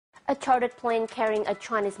A chartered plane carrying a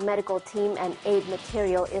Chinese medical team and aid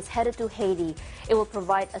material is headed to Haiti. It will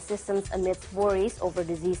provide assistance amidst worries over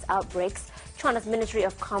disease outbreaks. China's Ministry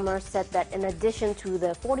of Commerce said that in addition to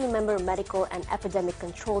the 40-member medical and epidemic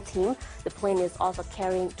control team, the plane is also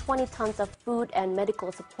carrying 20 tons of food and medical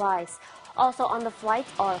supplies. Also on the flight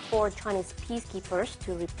are 4 Chinese peacekeepers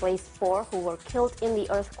to replace 4 who were killed in the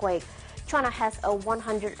earthquake. China has a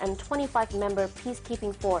 125-member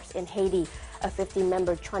peacekeeping force in Haiti. A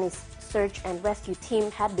 50-member Chinese search and rescue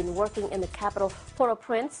team had been working in the capital,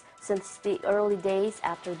 Port-au-Prince, since the early days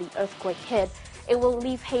after the earthquake hit. It will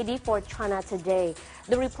leave Haiti for China today.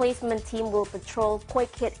 The replacement team will patrol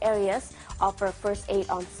quake-hit areas, offer first aid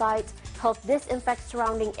on site, help disinfect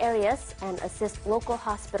surrounding areas, and assist local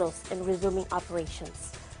hospitals in resuming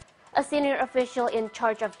operations. A senior official in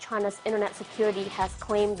charge of China's internet security has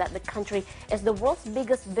claimed that the country is the world's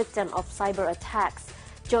biggest victim of cyber attacks.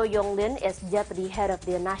 Zhou Yonglin is deputy head of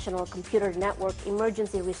the National Computer Network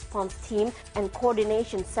Emergency Response Team and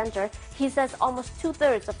Coordination Center. He says almost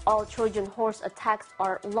 2/3 of all Trojan horse attacks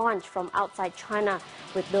are launched from outside China,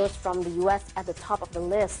 with those from the U.S. at the top of the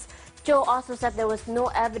list. Zhou also said there was no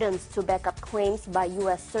evidence to back up claims by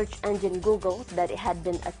U.S. search engine Google that it had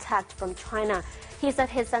been attacked from China. He said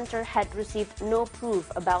his center had received no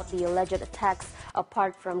proof about the alleged attacks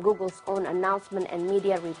apart from Google's own announcement and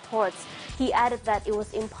media reports. He added that it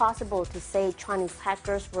was impossible to say Chinese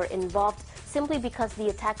hackers were involved simply because the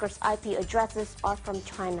attackers' IP addresses are from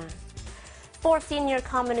China. 4 senior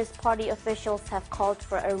Communist Party officials have called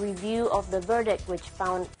for a review of the verdict which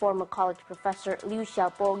found former college professor Liu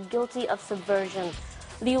Xiaobo guilty of subversion.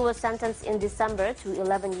 Liu was sentenced in December to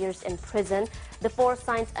 11 years in prison. The 4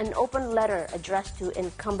 signed an open letter addressed to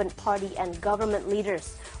incumbent party and government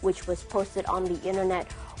leaders, which was posted on the internet.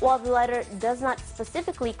 While the letter does not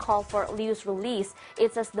specifically call for Liu's release,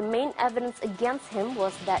 it says the main evidence against him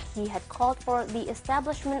was that he had called for the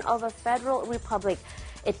establishment of a federal republic.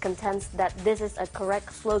 It contends that this is a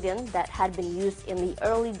correct slogan that had been used in the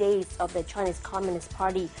early days of the Chinese Communist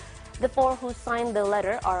Party. The 4 who signed the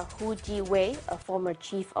letter are Hu Jiwei, a former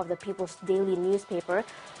chief of the People's Daily newspaper,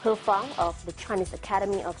 He Fang of the Chinese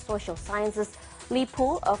Academy of Social Sciences, Li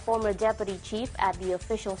Pu, a former deputy chief at the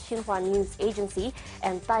official Xinhua News Agency,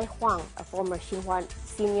 and Tai Huang, a former Xinhua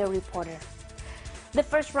senior reporter. The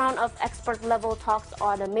first round of expert-level talks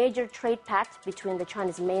on a major trade pact between the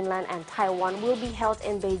Chinese mainland and Taiwan will be held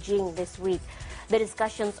in Beijing this week. The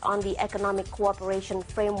discussions on the Economic Cooperation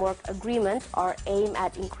Framework Agreement are aimed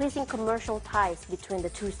at increasing commercial ties between the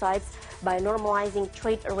two sides by normalizing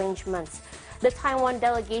trade arrangements. The Taiwan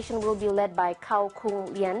delegation will be led by Cao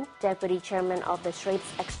Kung Lian, deputy chairman of the Straits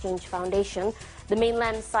Exchange Foundation. The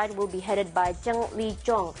mainland side will be headed by Zheng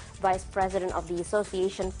Lizhong, vice president of the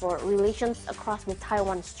Association for Relations Across the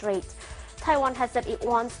Taiwan Strait. Taiwan has said it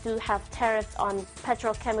wants to have tariffs on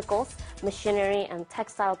petrochemicals, machinery, and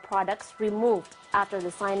textile products removed after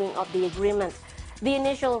the signing of the agreement. The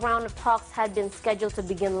initial round of talks had been scheduled to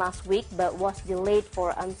begin last week but was delayed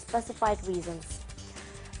for unspecified reasons.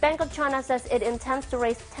 Bank of China says it intends to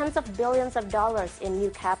raise tens of billions of dollars in new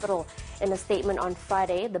capital. In a statement on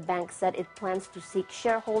Friday, the bank said it plans to seek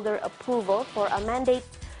shareholder approval for a mandate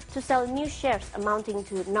to sell new shares amounting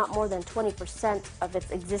to not more than 20% of its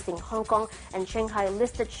existing Hong Kong and Shanghai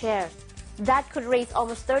listed shares. That could raise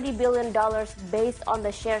almost $30 billion based on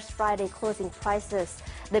the shares' Friday closing prices.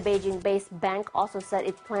 The Beijing-based bank also said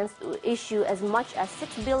it plans to issue as much as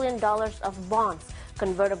 $6 billion of bonds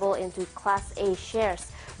convertible into Class A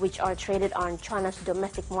shares, which are traded on China's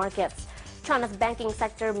domestic markets. China's banking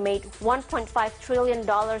sector made $1.5 trillion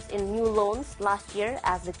in new loans last year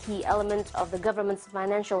as the key element of the government's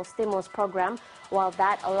financial stimulus program. While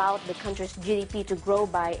that allowed the country's GDP to grow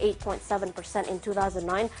by 8.7% in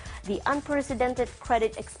 2009, the unprecedented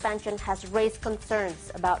credit expansion has raised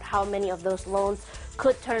concerns about how many of those loans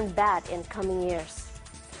could turn bad in coming years.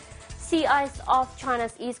 Sea ice off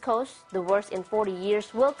China's east coast, the worst in 40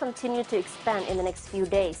 years, will continue to expand in the next few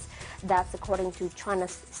days. That's according to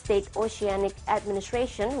China's State Oceanic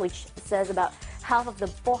Administration, which says about half of the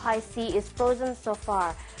Bohai Sea is frozen so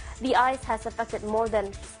far. The ice has affected more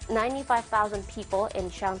than 95,000 people in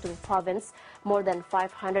Shantung province. More than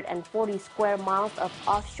 540 square miles of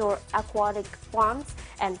offshore aquatic farms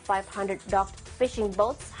and 500 docked fishing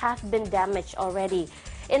boats have been damaged already.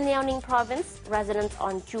 In Liaoning province, residents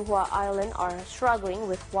on Zhuhua Island are struggling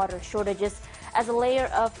with water shortages as a layer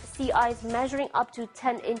of sea ice measuring up to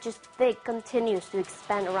 10 inches thick continues to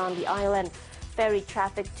expand around the island. Ferry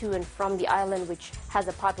traffic to and from the island, which has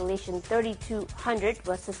a population 3,200,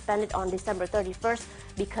 was suspended on December 31st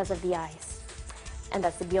because of the ice. And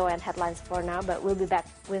that's the BON headlines for now, but we'll be back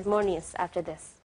with more news after this.